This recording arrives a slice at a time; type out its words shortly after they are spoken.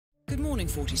morning,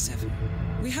 47.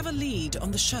 We have a lead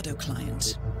on the Shadow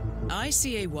client.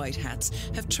 ICA White Hats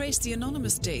have traced the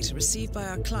anonymous data received by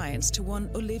our clients to one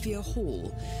Olivia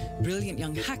Hall, brilliant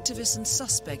young hacktivist and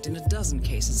suspect in a dozen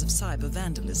cases of cyber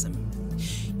vandalism.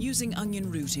 Using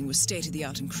onion routing with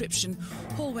state-of-the-art encryption,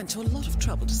 Hall went to a lot of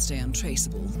trouble to stay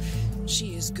untraceable.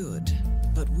 She is good,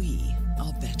 but we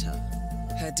are better.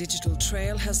 Her digital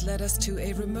trail has led us to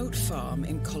a remote farm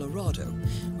in Colorado,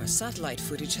 where satellite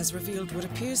footage has revealed what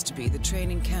appears to be the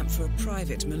training camp for a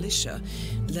private militia,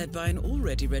 led by an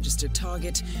already registered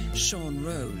target, Sean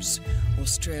Rose,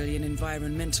 Australian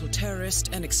environmental terrorist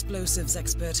and explosives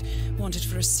expert wanted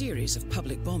for a series of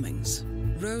public bombings.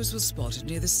 Rose was spotted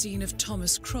near the scene of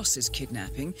Thomas Cross's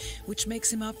kidnapping, which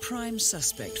makes him our prime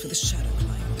suspect for the Shadow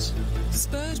client.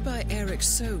 Spurred by Eric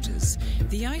Sodas,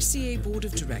 the ICA Board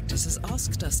of Directors has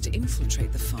asked us to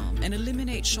infiltrate the farm and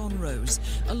eliminate Sean Rose,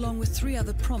 along with 3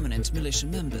 other prominent militia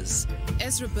members.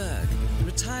 Ezra Berg,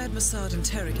 retired Mossad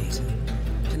interrogator,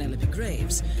 Penelope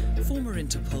Graves, former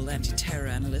Interpol anti-terror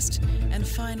analyst, and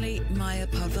finally Maya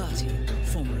Parvati,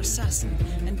 former assassin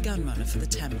and gunrunner for the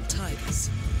Tamil Tigers.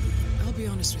 I'll be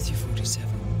honest with you, 47.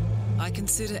 I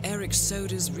consider Eric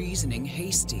Soda's reasoning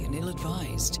hasty and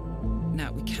ill-advised.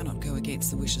 Now, we cannot go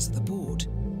against the wishes of the board,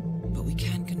 but we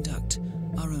can conduct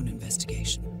our own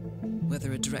investigation.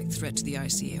 Whether a direct threat to the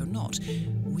ICA or not,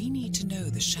 we need to know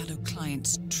the Shadow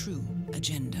client's true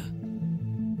agenda.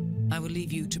 I will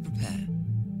leave you to prepare.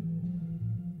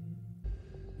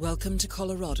 Welcome to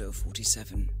Colorado,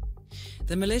 47.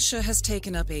 The militia has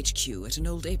taken up HQ at an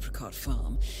old apricot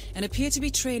farm and appear to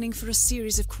be training for a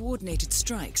series of coordinated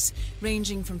strikes,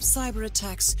 ranging from cyber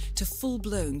attacks to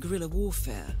full-blown guerrilla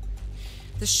warfare.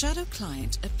 The Shadow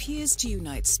client appears to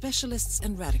unite specialists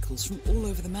and radicals from all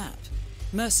over the map.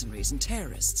 Mercenaries and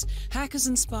terrorists, hackers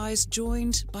and spies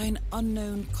joined by an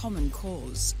unknown common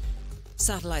cause.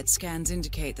 Satellite scans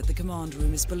indicate that the command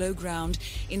room is below ground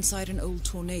inside an old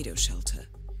tornado shelter.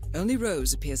 Only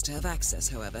Rose appears to have access,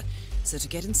 however, so to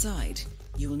get inside,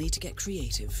 you will need to get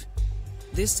creative.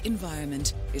 This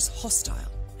environment is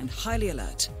hostile and highly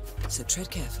alert, so tread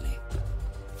carefully.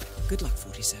 Good luck,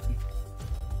 47.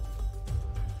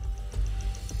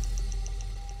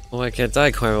 Why can't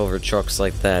I climb over trucks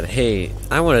like that? Hey,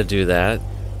 I want to do that.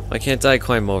 Why can't I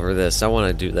climb over this? I want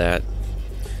to do that.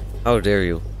 How dare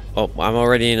you? Oh, I'm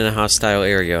already in a hostile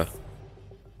area.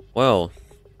 Well,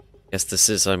 guess this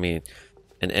is, an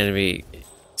enemy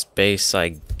base,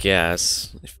 I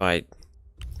guess.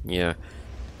 Yeah.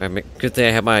 Good thing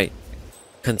I have my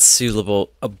concealable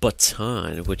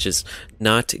baton, which is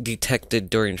not detected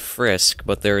during frisk,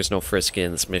 but there is no frisk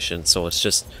in this mission, so it's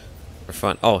just for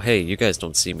fun. Oh, hey, you guys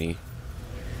don't see me.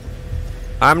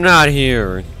 I'm not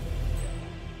here.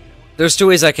 There's 2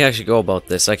 ways I can actually go about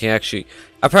this. I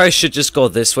probably should just go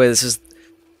this way.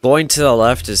 Going to the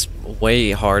left is way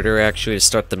harder, actually, to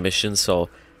start the mission, so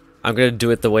I'm gonna do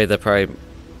it the way that probably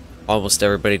almost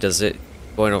everybody does it,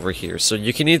 going over here. So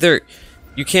you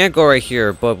can't go right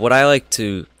here, but what I like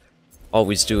to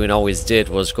always do and always did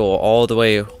was go all the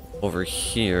way over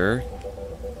here.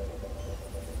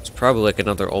 It's probably like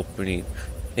another opening.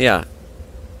 Yeah,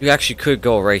 you actually could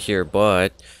go right here,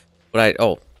 but I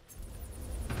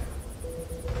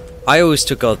always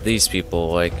took out these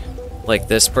people, like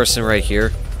this person right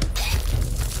here.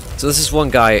 So this is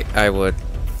one guy I would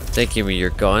think, give me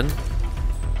your gun.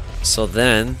 So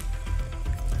then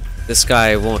this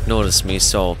guy won't notice me,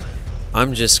 so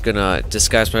I'm just gonna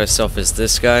disguise myself as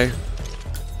this guy,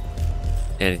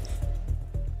 and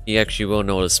he actually will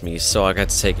notice me, so I got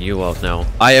to take you out now.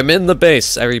 I am in the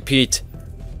base. I repeat,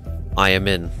 I am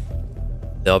in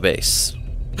the base.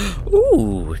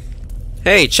 Ooh,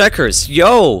 hey, checkers.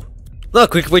 Yo,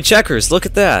 look, we can play checkers. Look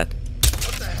at that.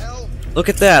 Look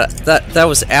at that. That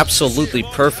was absolutely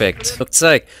perfect. Looks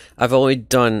like I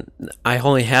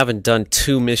only haven't done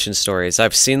 2 mission stories.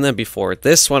 I've seen them before.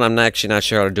 This one I'm actually not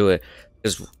sure how to do it.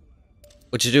 Because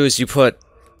what you do is you put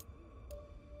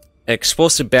an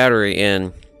explosive battery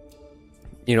in.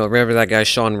 You know, remember that guy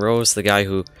Sean Rose, the guy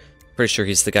who, pretty sure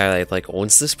he's the guy that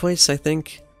owns this place, I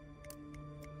think.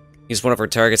 He's one of our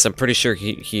targets. I'm pretty sure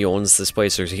he owns this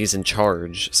place, or he's in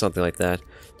charge, something like that.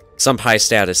 Some high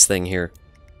status thing here.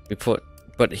 We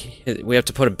have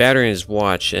to put a battery in his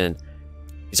watch, and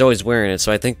he's always wearing it,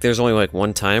 so I think there's only like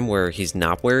one time where he's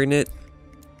not wearing it.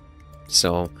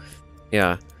 So,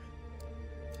 yeah.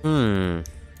 Okay,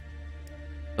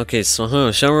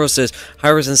 so, Sean Rose says,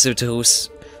 highly sensitive to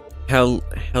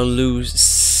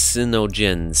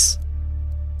hallucinogens.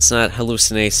 It's not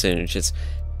hallucinations, it's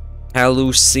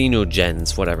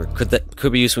hallucinogens, whatever.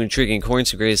 Could be used when intriguing according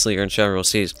to greatest leader in Sean Rose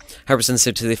sees.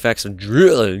 Hypersensitive to the effects of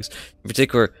drugs, in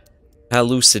particular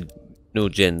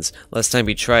Nugents. Last time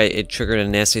he tried, it triggered a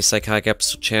nasty psychotic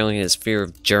episode channeling his fear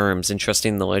of germs.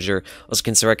 Interesting, the ledger also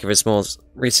considered record of his most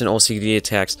recent OCD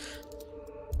attacks.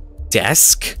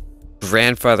 Desk?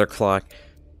 Grandfather clock.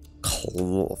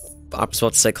 I was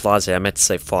about to say closet, I meant to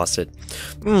say faucet.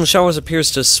 Showers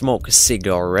appears to smoke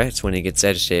cigarettes when he gets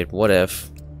agitated. What if?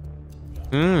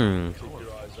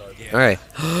 Alright.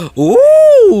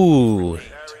 Ooh!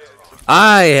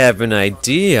 I have an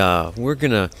idea. We're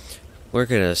gonna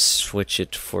switch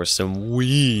it for some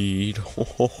weed.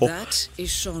 That is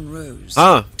Sean Rose.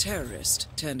 Terrorist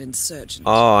turned insurgent.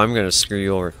 Oh, I'm gonna screw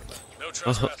you over.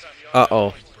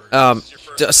 Uh-oh.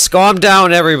 Just calm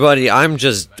down, everybody. I'm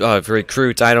just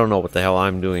recruit. I don't know what the hell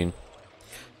I'm doing.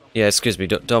 Yeah, excuse me.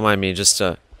 Don't mind me. Just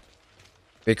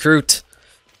recruit.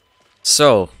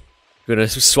 So, gonna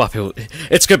swap it.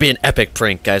 It's gonna be an epic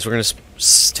prank, guys. We're gonna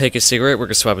take a cigarette. We're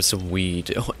gonna swap it some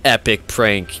weed. Oh, epic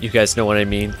prank. You guys know what I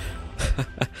mean.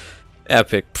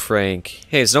 Epic prank.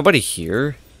 Hey, is nobody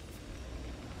here?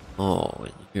 Oh,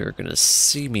 you're gonna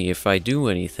see me if I do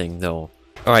anything, though.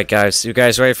 Alright, guys. You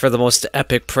guys ready for the most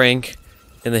epic prank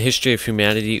in the history of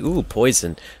humanity? Ooh,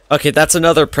 poison. Okay, that's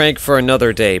another prank for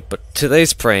another day. But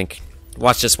today's prank...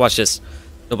 Watch this, watch this.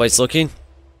 Nobody's looking?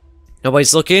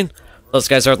 Nobody's looking? Those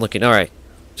guys aren't looking. Alright.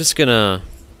 Just gonna...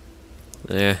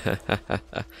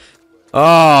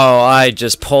 Oh, I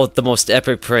just pulled the most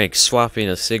epic prank. Swapping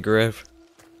a cigarette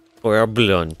for a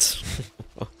blunt.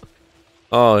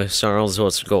 Oh, Charles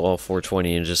wants to go all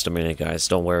 420 in just a minute, guys.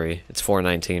 Don't worry. It's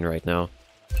 4:19 right now.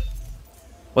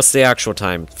 What's the actual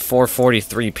time?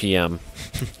 4:43 p.m.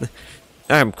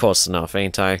 I'm close enough,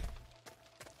 ain't I?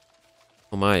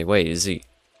 Oh my, wait, is he...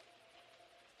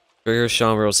 Trigger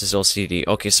Sean Rose's LCD.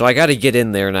 Okay, so I gotta get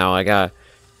in there now. I gotta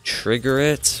trigger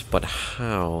it, but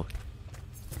how?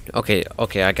 Okay,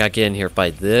 I gotta get in here by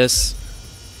this.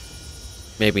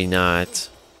 Maybe not.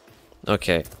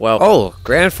 Okay, well... Oh,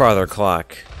 grandfather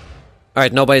clock.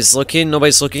 Alright, nobody's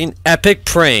looking, Epic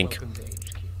prank!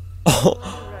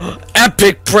 Oh,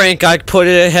 epic prank! I put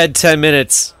it ahead 10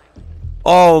 minutes.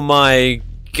 Oh my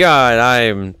god,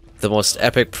 I'm the most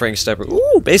epic prankster ever.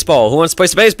 Ooh, baseball! Who wants to play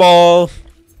some baseball?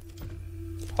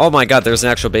 Oh my god, there's an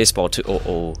actual baseball too.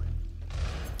 Oh.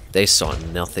 They saw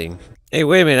nothing. Hey,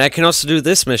 wait a minute, I can also do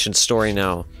this mission story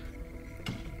now.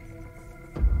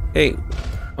 Hey.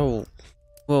 Oh.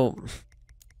 Well.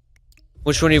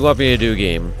 Which one do you want me to do,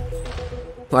 game?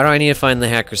 Why do I need to find the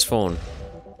hacker's phone?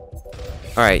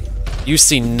 Alright. You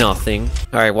see nothing.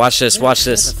 Alright, watch this, watch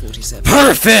this.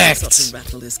 Perfect!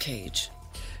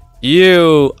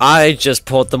 I just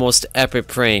pulled the most epic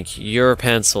prank. Your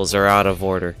pencils are out of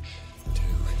order.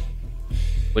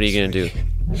 What are you gonna do?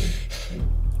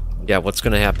 Yeah, what's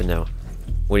gonna happen now?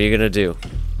 What are you gonna do?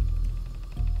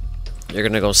 You're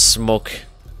gonna go smoke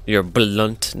your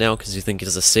blunt now because you think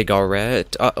it's a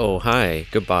cigarette? Uh-oh, hi,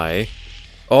 goodbye.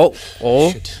 Oh.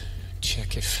 Should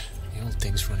check if the old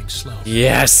thing's running slow.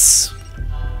 Yes!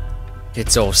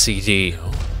 It's OCD.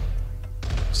 No.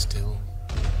 Still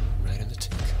right in the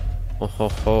tick. Oh ho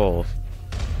ho.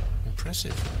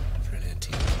 Impressive for an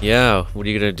antique. Yeah, what are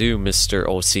you gonna do, Mr.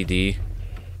 OCD?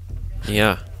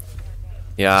 Yeah.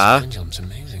 Yeah? This pendulum's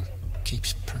amazing.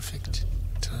 Keeps perfect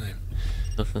time.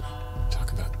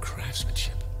 Talk about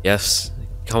craftsmanship. Yes.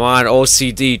 Come on,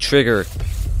 OCD, trigger.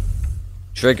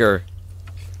 Trigger.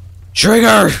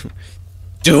 Trigger!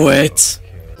 Do it!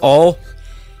 Oh.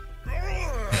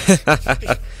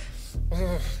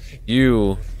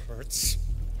 You. Hurts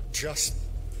just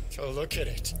to look at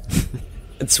it.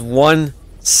 It's one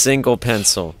single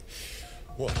pencil.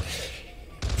 1,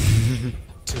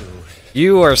 2,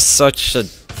 You are such a...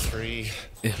 3.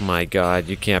 Oh my god,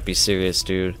 you can't be serious,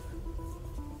 dude.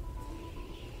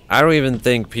 I don't even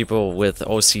think people with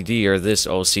OCD are this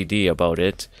OCD about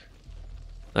it.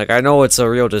 Like, I know it's a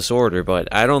real disorder, but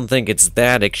I don't think it's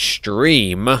that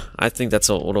extreme. I think that's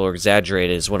a little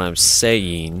exaggerated is what I'm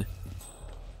saying.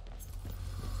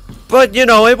 But, you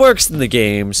know, it works in the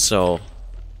game, so...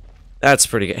 That's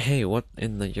pretty good. Hey, what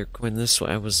in the... You're going this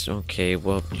way? I was... Okay,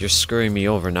 well, you're screwing me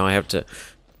over. Now I have to...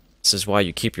 This is why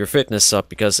you keep your fitness up,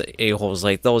 because a-holes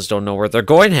like those don't know where they're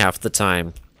going half the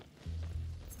time.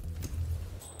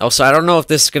 Also, I don't know if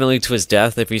this is going to lead to his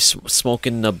death, if he's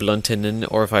smoking the blunt in it,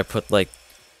 or if I put, like,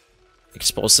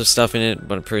 explosive stuff in it,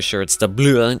 but I'm pretty sure it's the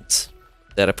blunt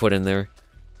that I put in there.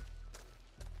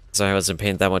 So I wasn't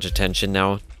paying that much attention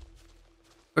now.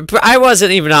 I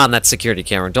wasn't even on that security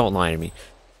camera, don't lie to me.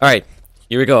 Alright,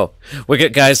 here we go.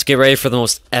 Guys, get ready for the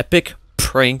most epic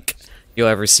prank you'll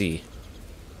ever see.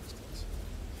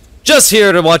 Just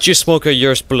here to watch you smoke a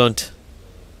yours blunt.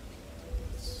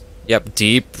 Yep,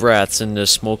 deep breaths into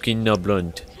smoking a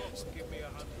blunt.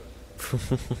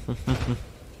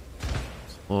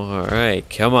 Alright,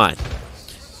 come on.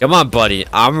 Come on, buddy.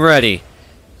 I'm ready.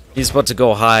 He's about to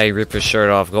go high, rip his shirt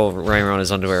off, go running around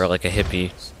his underwear like a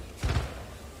hippie.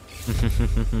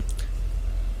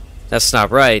 That's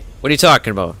not right. What are you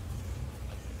talking about?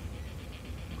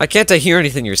 Why can't I hear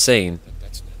anything you're saying?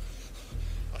 That's not...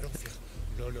 I don't feel...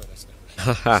 No, that's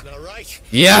not... That's not right.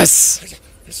 Yes!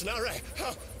 It's not right.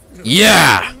 No,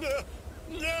 Yeah!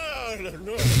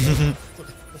 No.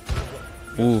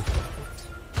 Ooh.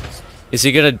 Is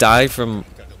he gonna die from...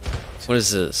 What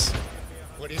is this?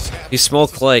 What is happening? He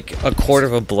smoked like a quarter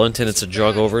of a blunt and it's a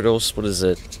drug overdose? What is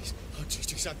it? Oh,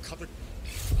 jeez, I'm covered.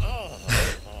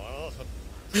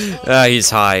 Ah, he's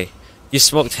high. He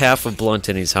smoked half a blunt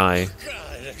and he's high.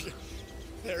 God,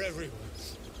 they're everywhere.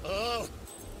 Oh,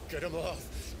 get them off.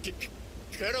 Get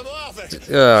them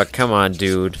off. Come on,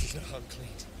 dude.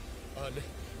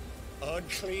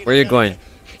 Unclean. Where are you going?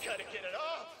 I gotta get it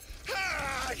off.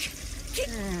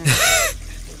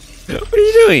 What are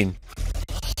you doing?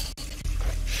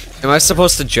 Am I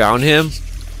supposed to drown him?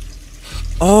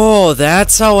 Oh,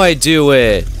 that's how I do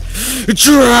it.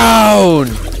 Drown!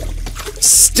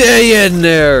 Stay in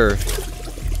there!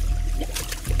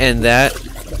 And that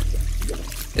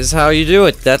is how you do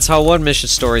it. That's how one mission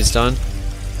story's done.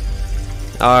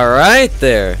 Alright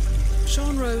there.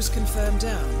 Sean Rose confirmed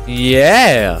down.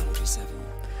 Yeah! 47.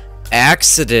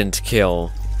 Accident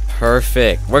kill.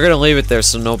 Perfect. We're gonna leave it there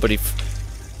so nobody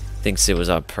thinks it was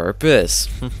on purpose.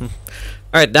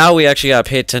 Alright, now we actually gotta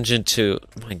pay attention to...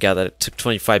 Oh my god, that took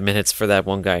 25 minutes for that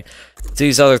one guy.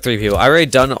 These other three people. I already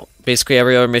done basically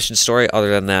every other mission story other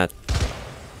than that.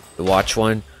 The watch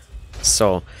one.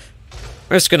 So,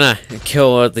 we're just gonna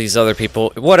kill these other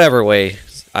people whatever way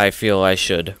I feel I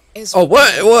should. Ezra Oh,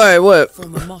 what?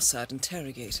 Former Mossad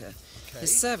interrogator.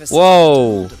 His service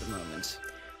Whoa. at the moment.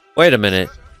 Wait a minute.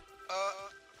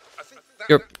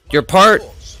 Your part?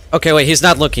 Okay, wait, he's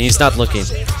not looking,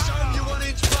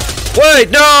 Wait,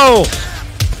 no!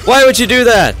 Why would you do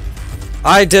that?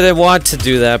 I didn't want to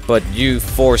do that, but you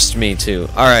forced me to.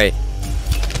 Alright.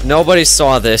 Nobody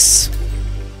saw this.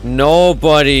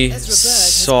 Nobody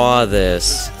saw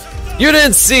this. You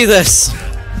didn't see this!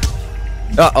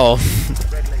 Uh-oh.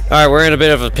 Alright, we're in a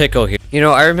bit of a pickle here. You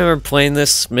know, I remember playing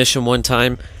this mission one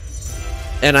time,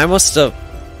 and I must have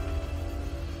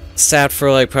sat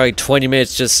for like probably 20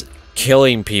 minutes just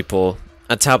killing people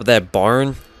on top of that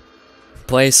barn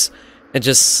place, and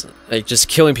just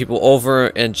killing people over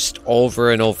and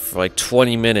over for like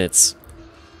 20 minutes,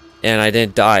 and I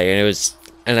didn't die,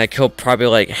 and I killed probably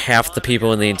like half the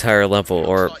people in the entire level,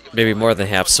 or maybe more than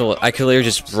half, so I could literally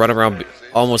just run around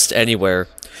almost anywhere,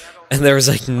 and there was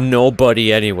like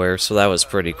nobody anywhere, so that was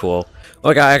pretty cool.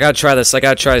 Okay, I gotta try this,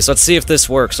 let's see if this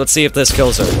works, let's see if this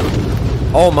kills her.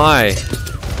 Oh my.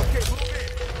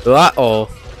 Uh-oh.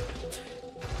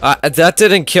 That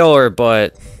didn't kill her,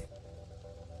 but...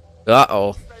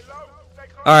 Uh-oh.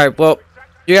 Alright, well,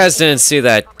 you guys didn't see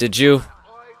that, did you?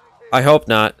 I hope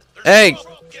not. Hey!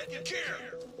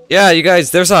 Yeah, you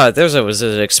guys, was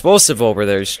an explosive over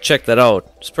there. You should check that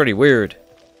out. It's pretty weird.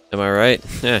 Am I right?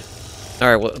 Yeah.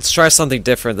 Alright, well, let's try something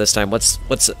different this time. As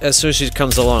soon as she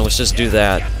comes along, let's just do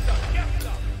that.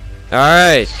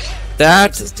 Alright.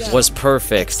 That was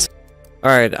perfect.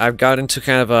 Alright, I've got into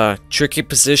kind of a tricky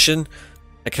position.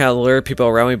 I kind of lured people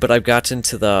around me, but I've gotten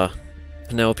to the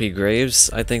Penelope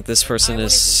Graves. I think this person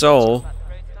is so...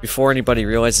 Before anybody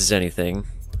realizes anything,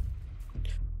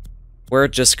 we're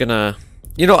just gonna...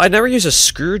 You know, I never use a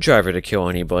screwdriver to kill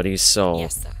anybody, so...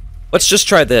 Let's just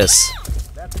try this.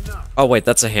 Oh wait,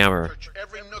 that's a hammer.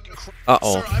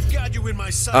 Uh-oh.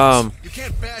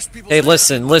 Hey,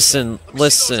 listen.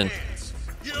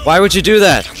 Why would you do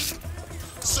that?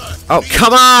 Oh,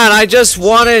 come on! I just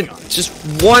wanted... Just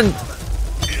one...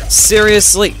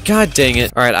 Seriously? God dang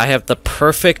it. Alright, I have the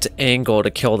perfect angle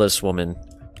to kill this woman.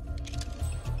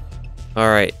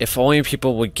 Alright, if only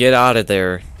people would get out of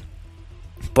there.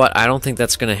 But I don't think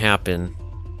that's gonna happen.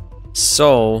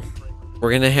 So,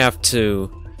 we're gonna have to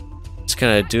just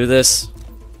kind of do this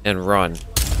and run.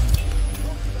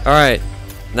 Alright,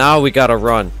 now we gotta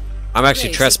run. I'm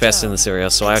actually trespassing in this area,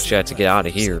 so I actually have to get out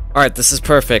of here. Alright, this is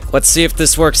perfect. Let's see if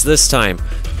this works this time.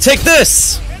 Take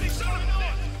this!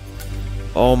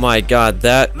 Oh my god,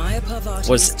 that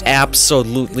was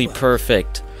absolutely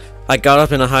perfect. I got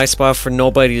up in a high spot for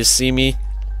nobody to see me.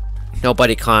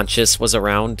 Nobody conscious was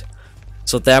around.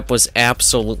 So that was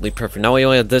absolutely perfect. Now we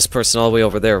only have this person all the way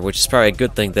over there, which is probably a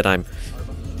good thing that I'm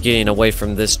getting away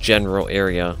from this general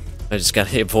area. I just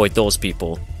gotta avoid those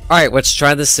people. Alright, let's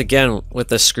try this again with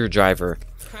the screwdriver.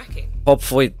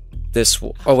 Hopefully this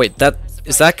will... Oh wait,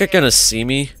 is that guy gonna see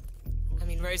me?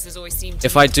 Rose has always seemed to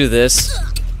if I do this...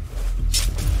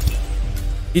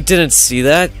 He didn't see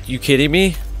that? You kidding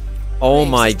me? Oh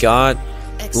my god.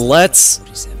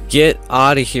 Let's get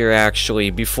out of here, actually,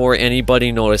 before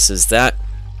anybody notices. That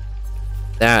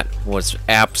was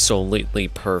absolutely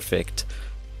perfect.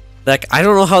 Like, I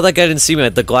don't know how that guy didn't see me.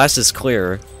 The glass is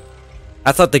clear.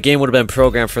 I thought the game would have been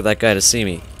programmed for that guy to see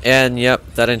me. And, yep,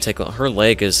 that didn't take long. Her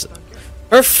leg is...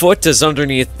 Her foot is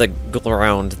underneath the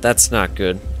ground. That's not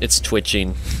good. It's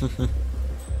twitching.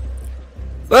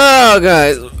 Oh,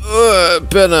 guys,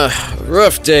 been a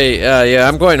rough day. Yeah,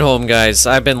 I'm going home, guys.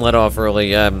 I've been let off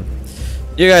early. You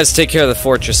guys take care of the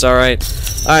fortress, alright?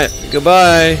 Alright,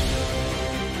 goodbye.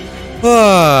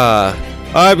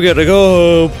 I'm gonna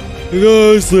go home.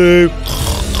 Go to sleep.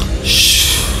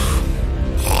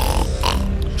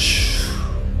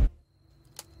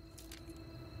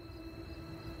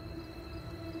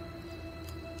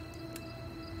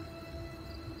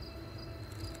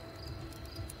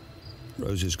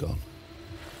 Rose is gone.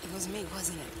 It was me,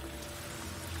 wasn't it?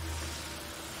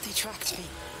 They tracked me.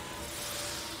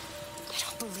 I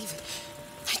don't believe it.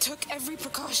 I took every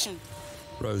precaution.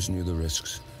 Rose knew the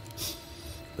risks.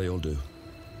 They all do.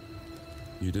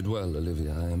 You did well,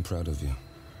 Olivia. I am proud of you.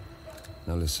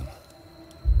 Now listen.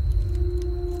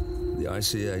 The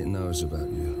ICA knows about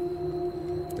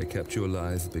you. They kept you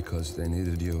alive because they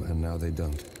needed you, and now they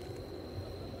don't.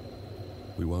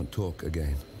 We won't talk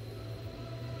again.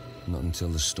 Not until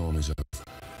the storm is over.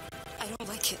 I don't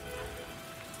like it.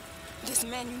 This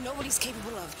man you know what he's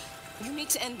capable of. You need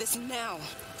to end this now.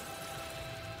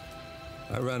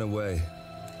 I ran away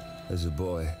as a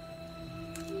boy.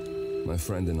 My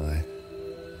friend and I.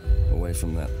 Away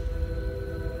from that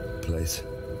place.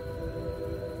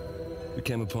 We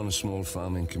came upon a small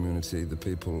farming community. The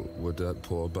people were dirt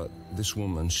poor, but this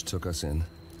woman, she took us in.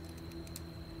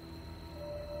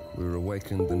 We were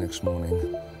awakened the next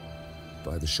morning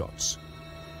by the shots.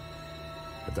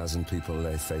 A dozen people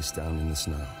lay face down in the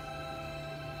snow.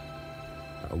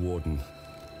 Our warden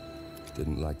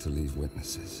didn't like to leave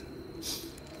witnesses.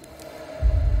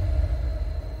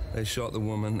 They shot the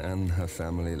woman and her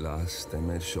family last. They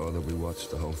made sure that we watched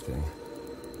the whole thing.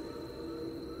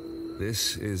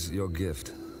 This is your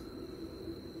gift,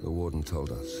 the warden told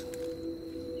us.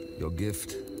 Your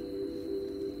gift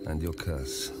and your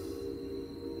curse.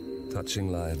 Touching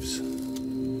lives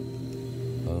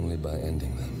only by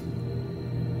ending them.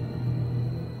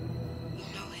 You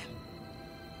know him.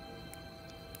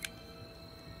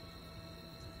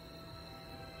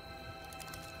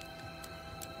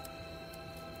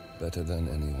 Better than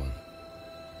anyone.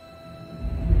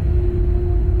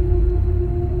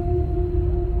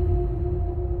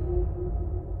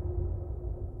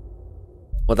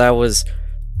 Well, that was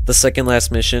the second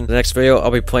last mission. The next video, I'll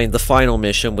be playing the final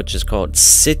mission, which is called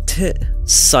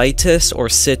Citus or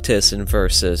Citus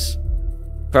Inversus.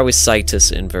 Probably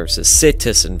Citus Inversus.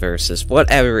 Citus Inversus.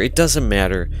 Whatever, it doesn't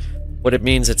matter. What it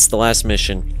means, it's the last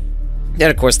mission. And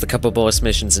of course, the couple bonus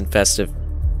missions and festive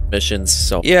missions.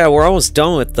 So, yeah, we're almost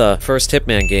done with the first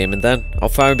Hitman game, and then I'll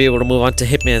finally be able to move on to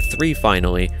Hitman 3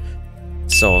 finally.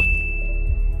 So,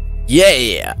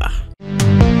 yeah!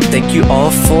 Thank you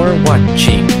all for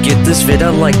watching. Give this video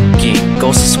a like,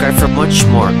 go subscribe for much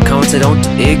more. Comments I don't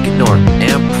ignore,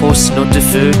 and post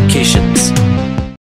notifications.